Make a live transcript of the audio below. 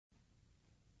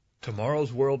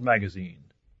Tomorrow's World Magazine,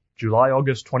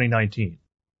 July-August 2019.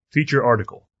 Feature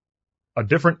article, A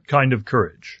Different Kind of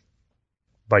Courage,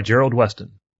 by Gerald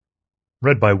Weston.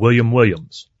 Read by William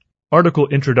Williams. Article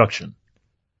Introduction.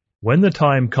 When the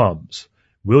time comes,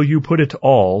 will you put it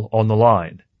all on the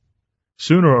line?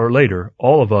 Sooner or later,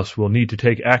 all of us will need to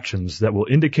take actions that will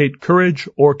indicate courage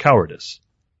or cowardice.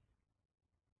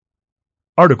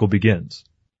 Article begins.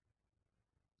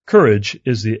 Courage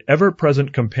is the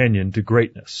ever-present companion to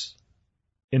greatness.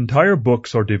 Entire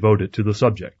books are devoted to the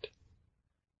subject.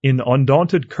 In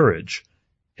Undaunted Courage,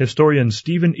 historian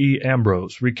Stephen E.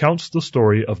 Ambrose recounts the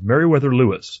story of Meriwether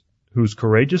Lewis, whose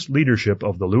courageous leadership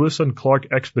of the Lewis and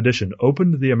Clark expedition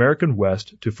opened the American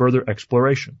West to further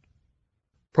exploration.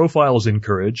 Profiles in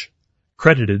Courage,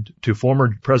 credited to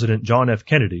former President John F.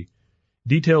 Kennedy,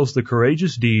 details the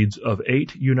courageous deeds of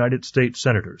 8 United States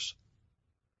senators.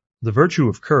 The virtue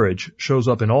of courage shows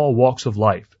up in all walks of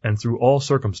life and through all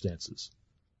circumstances.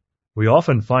 We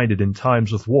often find it in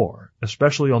times of war,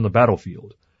 especially on the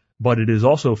battlefield, but it is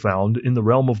also found in the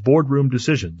realm of boardroom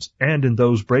decisions and in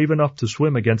those brave enough to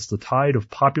swim against the tide of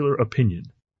popular opinion.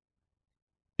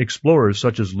 Explorers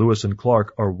such as Lewis and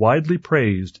Clark are widely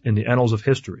praised in the annals of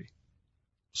history.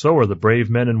 So are the brave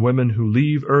men and women who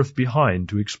leave Earth behind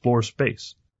to explore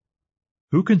space.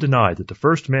 Who can deny that the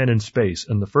first man in space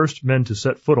and the first men to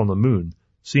set foot on the moon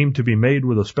seem to be made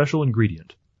with a special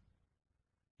ingredient?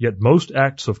 Yet most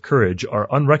acts of courage are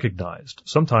unrecognized,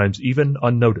 sometimes even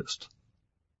unnoticed.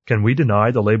 Can we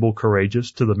deny the label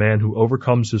courageous to the man who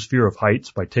overcomes his fear of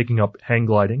heights by taking up hang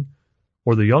gliding,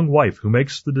 or the young wife who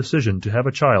makes the decision to have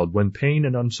a child when pain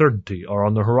and uncertainty are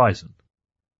on the horizon?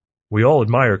 We all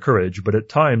admire courage, but at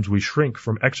times we shrink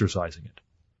from exercising it.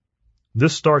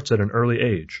 This starts at an early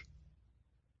age.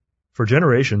 For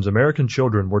generations, American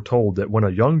children were told that when a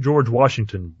young George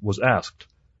Washington was asked,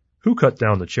 "Who cut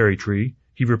down the cherry tree?"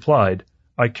 he replied,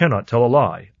 "I cannot tell a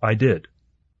lie, I did."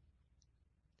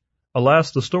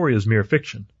 Alas, the story is mere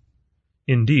fiction.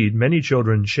 Indeed, many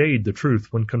children shade the truth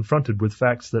when confronted with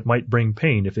facts that might bring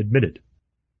pain if admitted.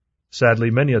 Sadly,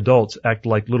 many adults act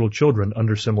like little children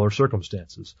under similar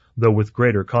circumstances, though with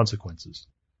greater consequences.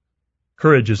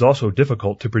 Courage is also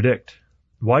difficult to predict.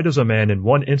 Why does a man in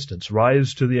one instance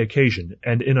rise to the occasion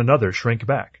and in another shrink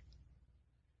back?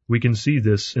 We can see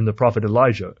this in the prophet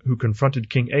Elijah, who confronted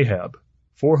King Ahab,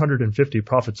 450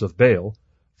 prophets of Baal,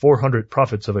 400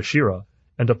 prophets of Asherah,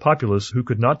 and a populace who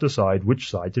could not decide which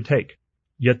side to take.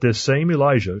 Yet this same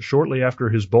Elijah, shortly after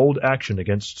his bold action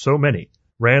against so many,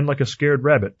 ran like a scared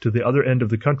rabbit to the other end of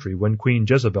the country when Queen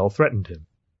Jezebel threatened him.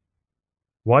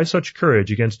 Why such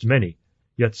courage against many,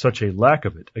 yet such a lack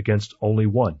of it against only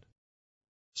one?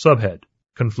 Subhead: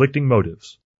 Conflicting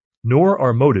Motives. Nor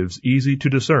are motives easy to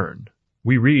discern.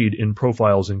 We read in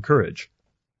Profiles in Courage,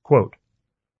 quote,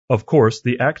 "Of course,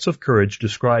 the acts of courage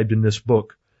described in this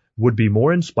book would be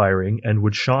more inspiring and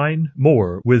would shine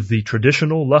more with the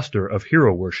traditional luster of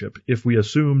hero worship if we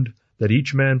assumed that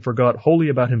each man forgot wholly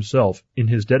about himself in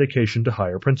his dedication to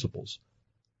higher principles.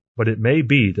 But it may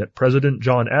be that President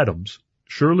John Adams,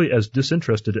 surely as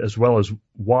disinterested as well as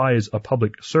wise a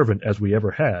public servant as we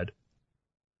ever had,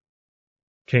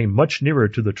 came much nearer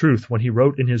to the truth when he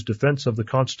wrote in his defense of the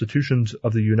constitutions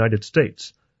of the United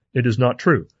States, 'It is not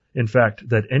true, in fact,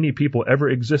 that any people ever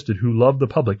existed who loved the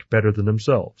public better than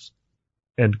themselves.'"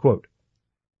 End quote.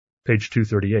 Page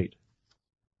 238.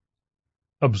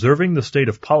 Observing the state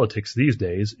of politics these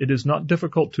days, it is not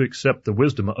difficult to accept the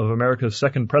wisdom of America's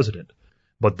second president.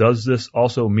 But does this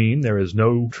also mean there is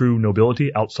no true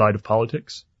nobility outside of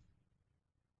politics?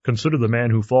 Consider the man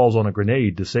who falls on a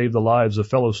grenade to save the lives of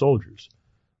fellow soldiers.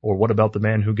 Or what about the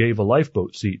man who gave a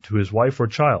lifeboat seat to his wife or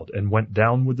child and went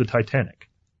down with the Titanic?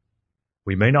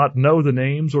 We may not know the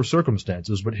names or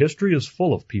circumstances, but history is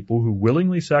full of people who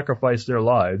willingly sacrifice their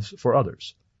lives for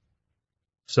others.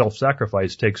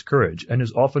 Self-sacrifice takes courage and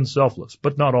is often selfless,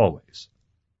 but not always.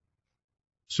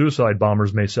 Suicide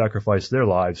bombers may sacrifice their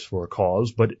lives for a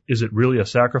cause, but is it really a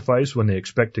sacrifice when they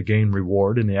expect to gain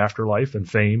reward in the afterlife and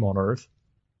fame on earth?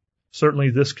 Certainly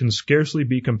this can scarcely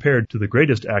be compared to the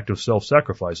greatest act of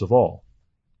self-sacrifice of all.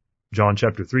 John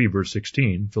chapter 3, verse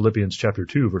 16, Philippians chapter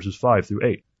 2, verses 5 through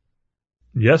 8.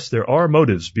 Yes, there are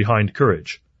motives behind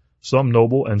courage, some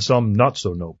noble and some not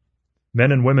so noble.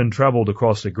 Men and women traveled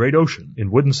across a great ocean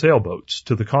in wooden sailboats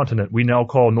to the continent we now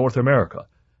call North America,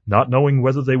 not knowing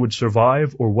whether they would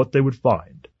survive or what they would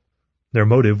find. Their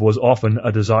motive was often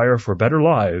a desire for better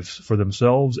lives for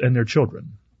themselves and their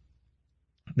children.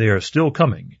 They are still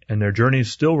coming, and their journeys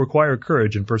still require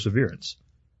courage and perseverance.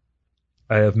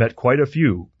 I have met quite a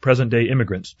few present-day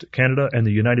immigrants to Canada and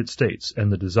the United States,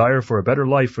 and the desire for a better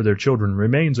life for their children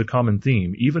remains a common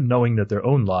theme, even knowing that their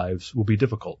own lives will be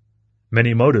difficult.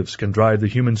 Many motives can drive the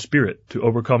human spirit to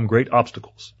overcome great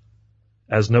obstacles.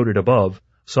 As noted above,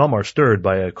 some are stirred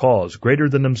by a cause greater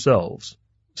than themselves.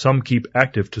 Some keep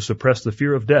active to suppress the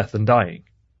fear of death and dying.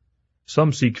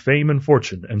 Some seek fame and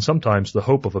fortune, and sometimes the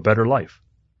hope of a better life.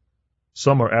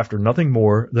 Some are after nothing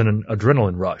more than an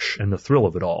adrenaline rush and the thrill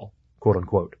of it all, quote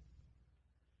unquote.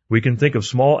 We can think of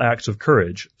small acts of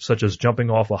courage, such as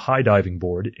jumping off a high diving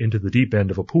board into the deep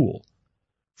end of a pool.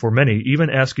 For many,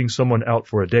 even asking someone out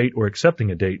for a date or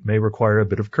accepting a date may require a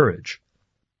bit of courage.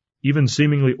 Even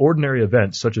seemingly ordinary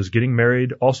events such as getting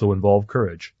married also involve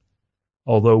courage.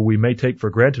 Although we may take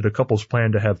for granted a couple's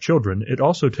plan to have children, it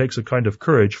also takes a kind of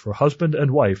courage for husband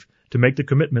and wife to make the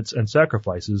commitments and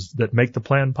sacrifices that make the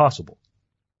plan possible.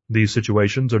 These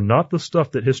situations are not the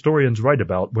stuff that historians write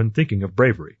about when thinking of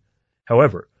bravery.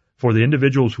 However, for the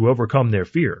individuals who overcome their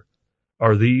fear,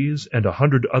 are these and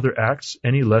 100 other acts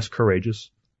any less courageous?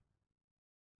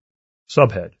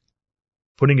 Subhead: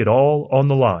 Putting it all on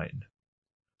the line.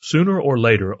 Sooner or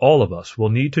later, all of us will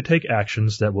need to take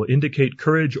actions that will indicate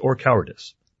courage or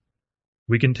cowardice.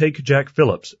 We can take Jack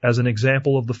Phillips as an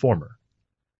example of the former.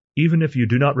 Even if you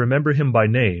do not remember him by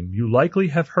name, you likely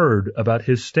have heard about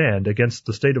his stand against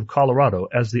the state of Colorado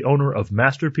as the owner of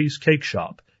Masterpiece Cake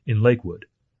Shop in Lakewood.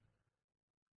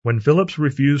 When Phillips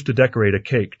refused to decorate a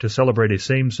cake to celebrate a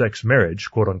same-sex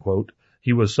marriage, quote-unquote,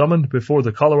 he was summoned before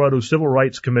the Colorado Civil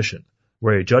Rights Commission,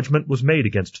 where a judgment was made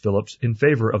against Phillips in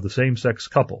favor of the same-sex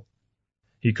couple.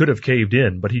 He could have caved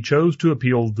in, but he chose to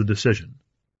appeal the decision.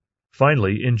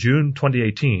 Finally, in June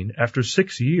 2018, after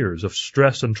 6 years of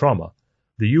stress and trauma,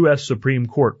 the U.S. Supreme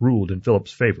Court ruled in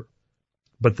Phillips' favor.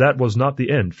 But that was not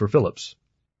the end for Phillips.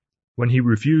 When he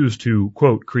refused to,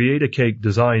 quote, create a cake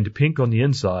designed pink on the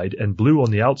inside and blue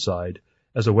on the outside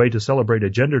as a way to celebrate a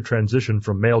gender transition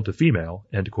from male to female,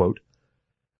 end quote,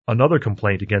 another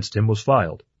complaint against him was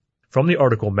filed. From the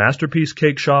article Masterpiece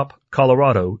Cake Shop,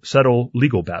 Colorado, Settle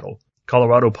Legal Battle,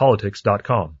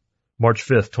 coloradopolitics.com, March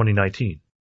 5, 2019.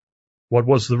 What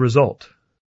was the result?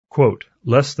 Quote,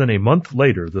 less than a month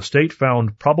later, the state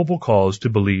found probable cause to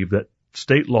believe that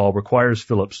state law requires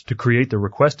Phillips to create the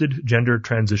requested gender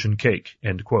transition cake,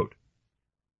 end quote.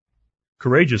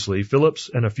 Courageously, Phillips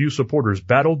and a few supporters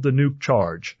battled the new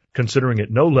charge, considering it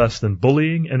no less than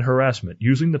bullying and harassment,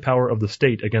 using the power of the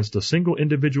state against a single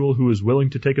individual who is willing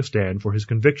to take a stand for his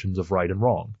convictions of right and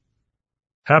wrong.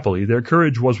 Happily, their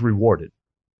courage was rewarded.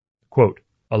 Quote,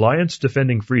 Alliance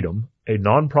Defending Freedom, a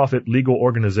non-profit legal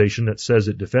organization that says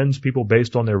it defends people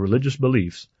based on their religious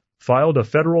beliefs, filed a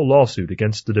federal lawsuit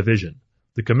against the division,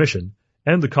 the commission,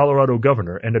 and the Colorado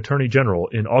governor and attorney general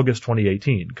in August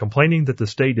 2018, complaining that the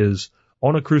state is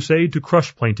on a crusade to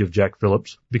crush plaintiff Jack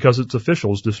Phillips because its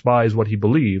officials despise what he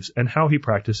believes and how he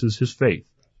practices his faith.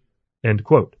 End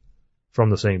quote. From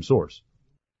the same source.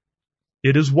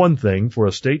 It is one thing for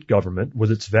a state government with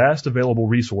its vast available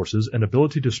resources and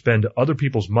ability to spend other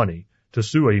people's money to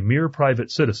sue a mere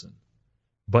private citizen.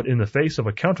 But in the face of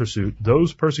a countersuit,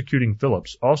 those persecuting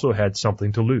Phillips also had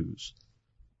something to lose.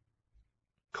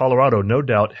 Colorado no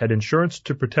doubt had insurance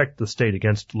to protect the state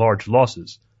against large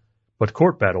losses, but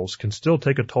court battles can still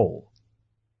take a toll.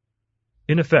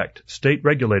 In effect, state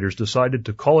regulators decided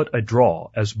to call it a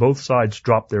draw as both sides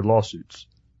dropped their lawsuits.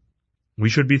 We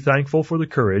should be thankful for the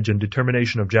courage and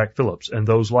determination of Jack Phillips and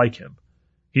those like him.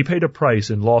 He paid a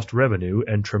price in lost revenue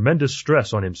and tremendous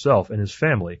stress on himself and his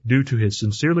family due to his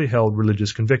sincerely held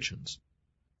religious convictions.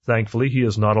 Thankfully, he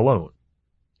is not alone.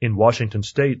 In Washington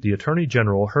state, the Attorney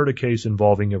General heard a case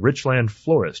involving a Richland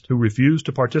florist who refused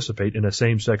to participate in a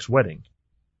same-sex wedding.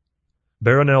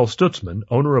 Baronelle Stutzman,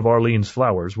 owner of Arlene's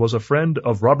Flowers, was a friend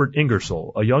of Robert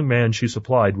Ingersoll, a young man she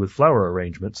supplied with flower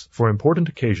arrangements for important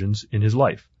occasions in his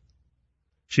life.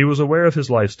 She was aware of his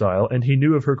lifestyle, and he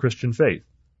knew of her Christian faith.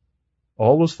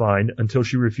 All was fine until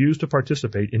she refused to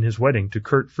participate in his wedding to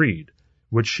Kurt Fried,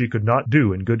 which she could not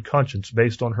do in good conscience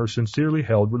based on her sincerely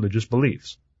held religious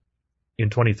beliefs. In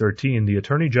 2013, the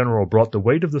Attorney General brought the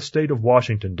weight of the state of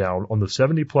Washington down on the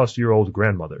 70-plus-year-old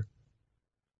grandmother.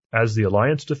 As the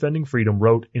Alliance Defending Freedom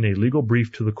wrote in a legal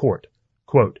brief to the court,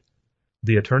 quote,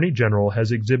 the Attorney General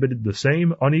has exhibited the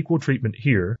same unequal treatment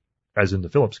here as in the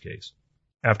Phillips case.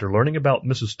 After learning about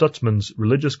Mrs. Stutzman's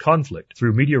religious conflict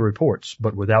through media reports,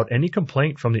 but without any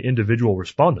complaint from the individual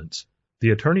respondents, the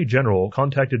Attorney General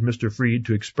contacted Mr. Fried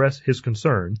to express his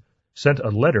concern, sent a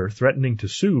letter threatening to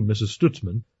sue Mrs.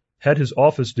 Stutzman, had his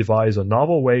office devise a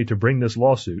novel way to bring this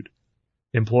lawsuit,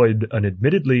 employed an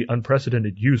admittedly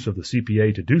unprecedented use of the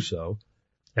CPA to do so,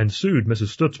 and sued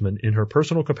Mrs. Stutzman in her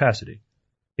personal capacity,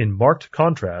 In marked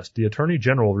contrast, the Attorney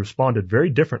General responded very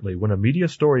differently when a media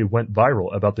story went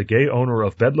viral about the gay owner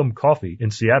of Bedlam Coffee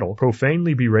in Seattle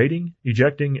profanely berating,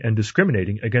 ejecting, and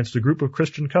discriminating against a group of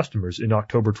Christian customers in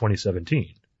October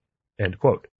 2017. End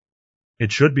quote.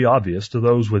 It should be obvious to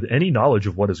those with any knowledge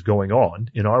of what is going on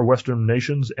in our Western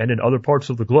nations and in other parts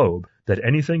of the globe that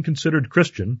anything considered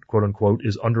Christian, quote-unquote,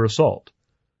 is under assault.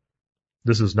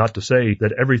 This is not to say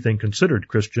that everything considered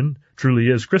Christian truly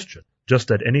is Christian, just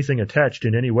that anything attached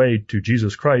in any way to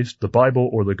Jesus Christ, the Bible,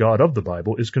 or the God of the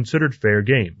Bible is considered fair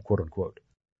game, quote-unquote.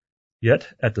 Yet,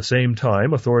 at the same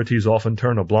time, authorities often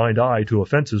turn a blind eye to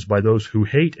offenses by those who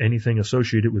hate anything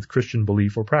associated with Christian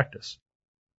belief or practice.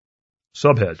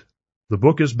 Subhead: The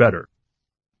book is better.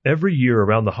 Every year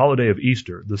around the holiday of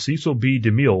Easter, the Cecil B.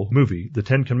 DeMille movie, The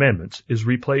Ten Commandments, is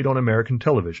replayed on American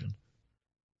television.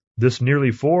 This nearly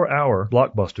 4-hour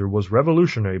blockbuster was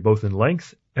revolutionary both in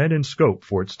length and in scope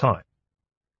for its time.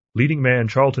 Leading man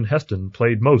Charlton Heston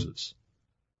played Moses.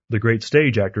 The great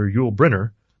stage actor Yul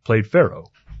Brynner played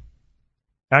Pharaoh.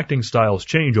 Acting styles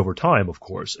change over time, of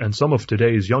course, and some of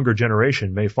today's younger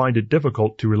generation may find it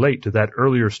difficult to relate to that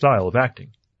earlier style of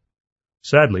acting.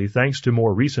 Sadly, thanks to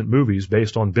more recent movies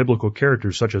based on biblical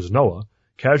characters such as Noah,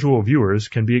 casual viewers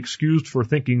can be excused for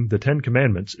thinking the Ten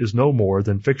Commandments is no more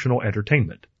than fictional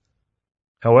entertainment.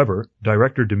 However,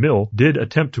 director DeMille did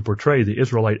attempt to portray the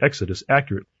Israelite Exodus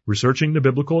accurately, researching the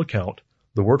biblical account,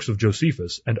 the works of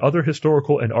Josephus, and other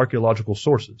historical and archaeological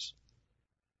sources.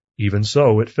 Even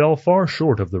so, it fell far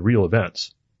short of the real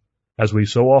events. As we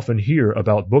so often hear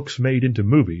about books made into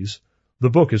movies, the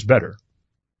book is better.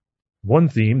 One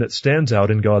theme that stands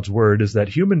out in God's Word is that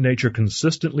human nature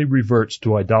consistently reverts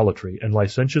to idolatry and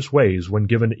licentious ways when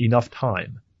given enough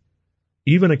time.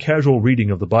 Even a casual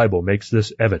reading of the Bible makes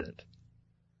this evident.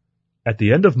 At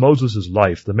the end of Moses'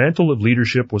 life, the mantle of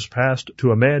leadership was passed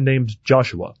to a man named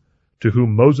Joshua, to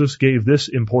whom Moses gave this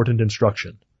important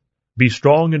instruction: Be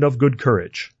strong and of good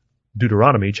courage.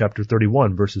 Deuteronomy chapter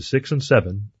 31, verses 6 and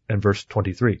 7, and verse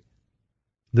 23.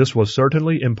 This was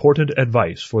certainly important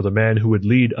advice for the man who would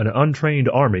lead an untrained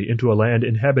army into a land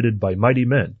inhabited by mighty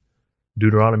men.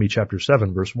 Deuteronomy chapter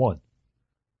 7, verse 1.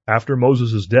 After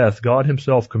Moses' death, God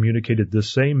himself communicated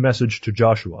this same message to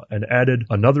Joshua and added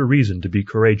another reason to be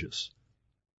courageous.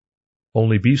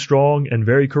 Only be strong and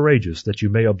very courageous, that you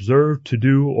may observe to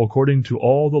do according to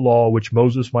all the law which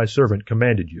Moses my servant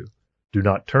commanded you. Do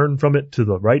not turn from it to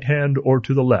the right hand or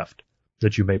to the left,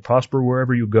 that you may prosper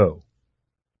wherever you go.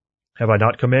 Have I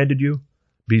not commanded you?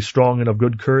 Be strong and of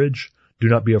good courage. Do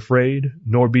not be afraid,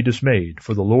 nor be dismayed,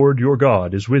 for the Lord your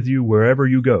God is with you wherever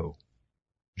you go.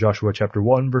 Joshua chapter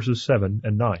 1, verses 7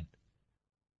 and 9.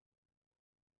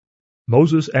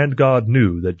 Moses and God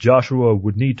knew that Joshua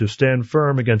would need to stand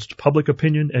firm against public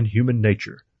opinion and human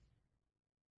nature.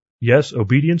 Yes,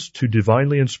 obedience to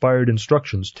divinely inspired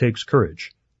instructions takes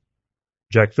courage.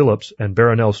 Jack Phillips and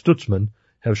Baronel Stutzman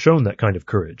have shown that kind of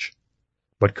courage.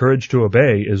 But courage to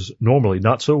obey is normally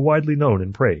not so widely known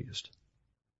and praised.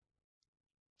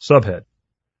 Subhead: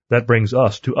 That brings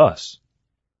us to us.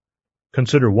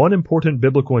 Consider one important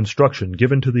biblical instruction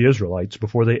given to the Israelites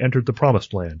before they entered the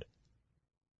Promised Land.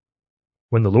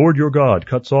 When the Lord your God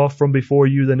cuts off from before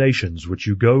you the nations which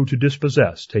you go to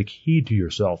dispossess, take heed to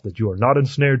yourself that you are not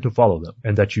ensnared to follow them,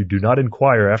 and that you do not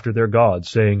inquire after their gods,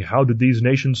 saying, How did these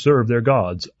nations serve their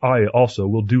gods? I also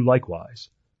will do likewise.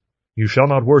 You shall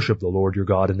not worship the Lord your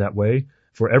God in that way,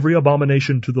 for every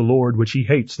abomination to the Lord which he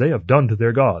hates they have done to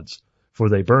their gods, for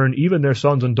they burn even their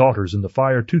sons and daughters in the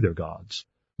fire to their gods.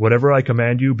 Whatever I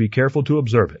command you, be careful to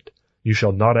observe it. You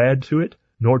shall not add to it,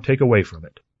 nor take away from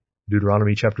it.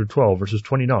 Deuteronomy chapter 12, verses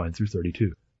 29 through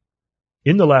 32.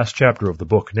 In the last chapter of the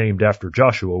book named after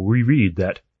Joshua, we read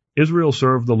that Israel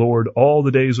served the Lord all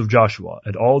the days of Joshua,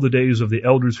 and all the days of the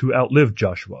elders who outlived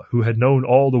Joshua, who had known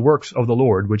all the works of the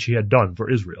Lord which he had done for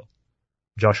Israel.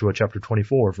 Joshua chapter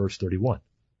 24, verse 31.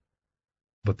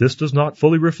 But this does not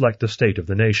fully reflect the state of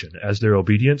the nation, as their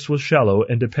obedience was shallow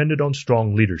and depended on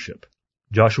strong leadership.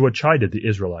 Joshua chided the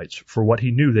Israelites for what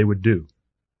he knew they would do.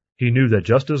 He knew that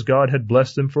just as God had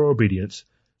blessed them for obedience,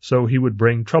 so he would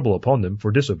bring trouble upon them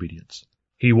for disobedience.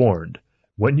 He warned,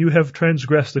 When you have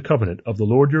transgressed the covenant of the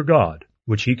Lord your God,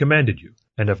 which he commanded you,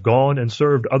 and have gone and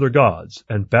served other gods,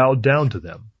 and bowed down to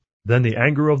them, then the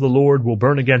anger of the Lord will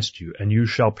burn against you, and you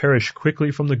shall perish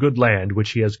quickly from the good land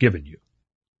which he has given you.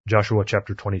 Joshua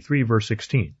chapter 23, verse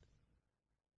 16.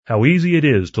 How easy it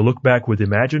is to look back with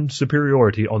imagined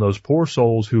superiority on those poor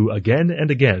souls who again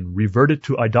and again reverted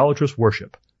to idolatrous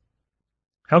worship.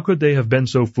 How could they have been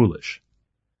so foolish?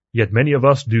 Yet many of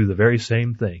us do the very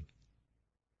same thing.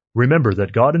 Remember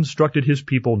that God instructed his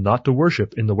people not to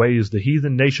worship in the ways the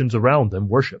heathen nations around them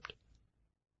worshipped.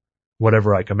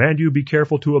 Whatever I command you, be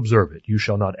careful to observe it. You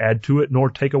shall not add to it nor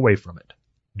take away from it.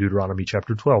 Deuteronomy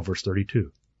chapter 12, verse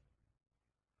 32.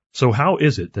 So how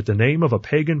is it that the name of a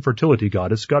pagan fertility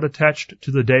goddess got attached to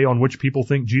the day on which people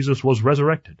think Jesus was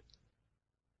resurrected?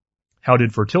 How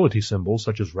did fertility symbols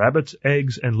such as rabbits,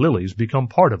 eggs, and lilies become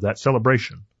part of that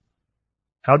celebration?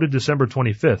 How did December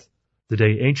 25th, the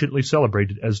day anciently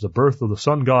celebrated as the birth of the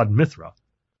sun god Mithra,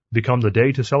 become the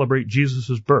day to celebrate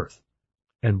Jesus' birth?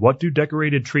 And what do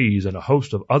decorated trees and a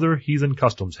host of other heathen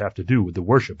customs have to do with the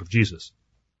worship of Jesus?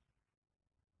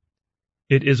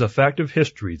 It is a fact of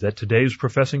history that today's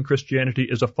professing Christianity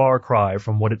is a far cry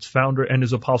from what its founder and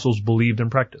his apostles believed and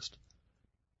practiced.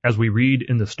 As we read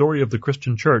in the Story of the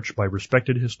Christian Church by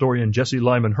respected historian Jesse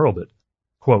Lyman Hurlbut,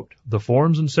 quote, the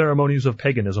forms and ceremonies of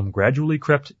paganism gradually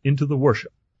crept into the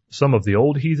worship. Some of the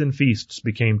old heathen feasts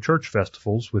became church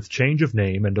festivals with change of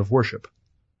name and of worship.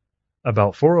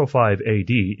 About 405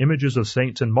 A.D., images of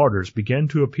saints and martyrs began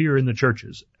to appear in the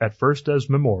churches, at first as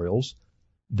memorials,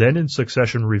 then in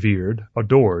succession revered,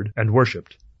 adored, and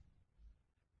worshipped.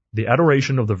 The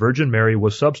adoration of the Virgin Mary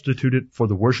was substituted for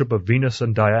the worship of Venus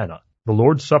and Diana. The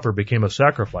Lord's Supper became a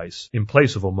sacrifice in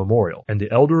place of a memorial, and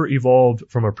the elder evolved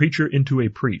from a preacher into a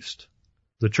priest.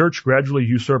 The church gradually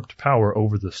usurped power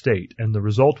over the state, and the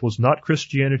result was not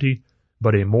Christianity,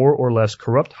 but a more or less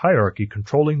corrupt hierarchy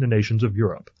controlling the nations of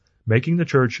Europe, making the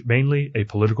church mainly a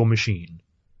political machine.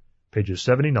 Pages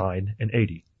 79 and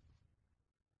 80.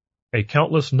 A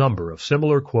countless number of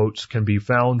similar quotes can be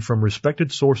found from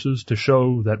respected sources to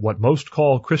show that what most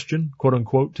call Christian,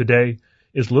 quote-unquote, today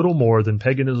is little more than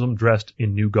paganism dressed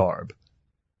in new garb.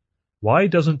 Why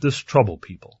doesn't this trouble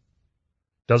people?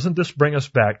 Doesn't this bring us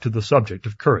back to the subject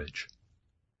of courage?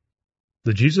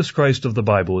 The Jesus Christ of the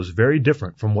Bible is very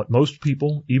different from what most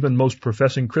people, even most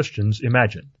professing Christians,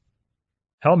 imagine.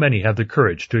 How many have the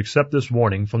courage to accept this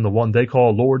warning from the one they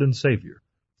call Lord and Savior?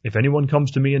 If anyone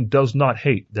comes to me and does not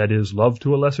hate, that is, love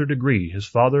to a lesser degree, his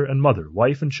father and mother,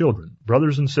 wife and children,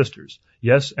 brothers and sisters,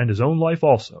 yes, and his own life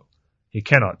also, he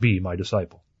cannot be my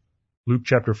disciple. Luke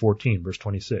chapter 14, verse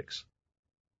 26.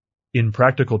 In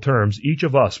practical terms, each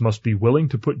of us must be willing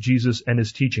to put Jesus and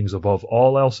his teachings above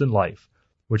all else in life,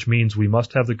 which means we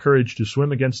must have the courage to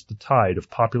swim against the tide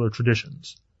of popular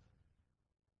traditions.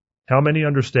 How many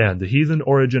understand the heathen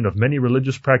origin of many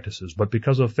religious practices, but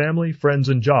because of family, friends,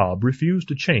 and job, refuse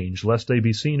to change lest they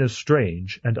be seen as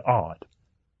strange and odd?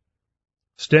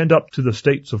 Stand up to the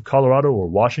states of Colorado or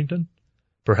Washington?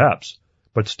 Perhaps,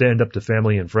 but stand up to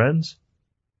family and friends?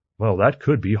 Well, that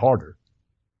could be harder.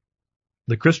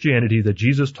 The Christianity that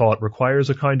Jesus taught requires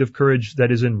a kind of courage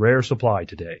that is in rare supply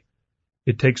today.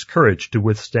 It takes courage to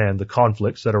withstand the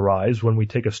conflicts that arise when we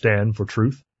take a stand for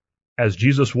truth. As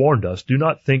Jesus warned us, do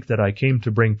not think that I came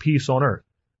to bring peace on earth.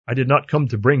 I did not come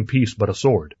to bring peace but a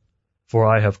sword. For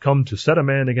I have come to set a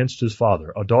man against his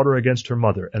father, a daughter against her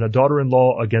mother, and a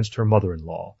daughter-in-law against her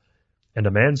mother-in-law. And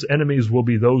a man's enemies will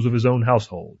be those of his own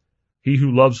household. He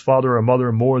who loves father or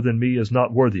mother more than me is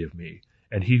not worthy of me,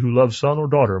 and he who loves son or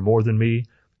daughter more than me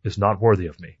is not worthy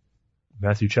of me.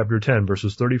 Matthew chapter 10,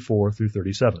 verses 34 through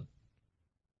 37.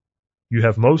 You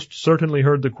have most certainly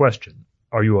heard the question,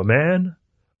 are you a man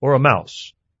or a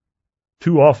mouse?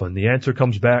 Too often the answer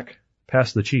comes back,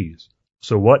 pass the cheese.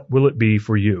 So what will it be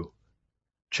for you?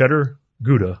 Cheddar,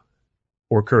 Gouda,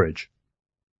 or courage?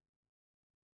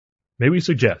 May we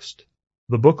suggest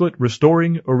the booklet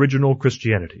Restoring Original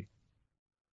Christianity.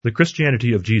 The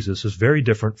Christianity of Jesus is very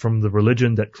different from the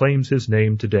religion that claims his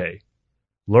name today.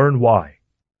 Learn why.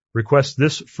 Request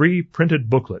this free printed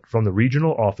booklet from the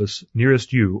regional office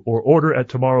nearest you or order at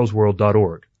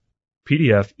tomorrowsworld.org.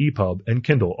 PDF, EPUB, and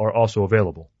Kindle are also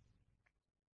available.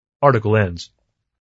 Article ends.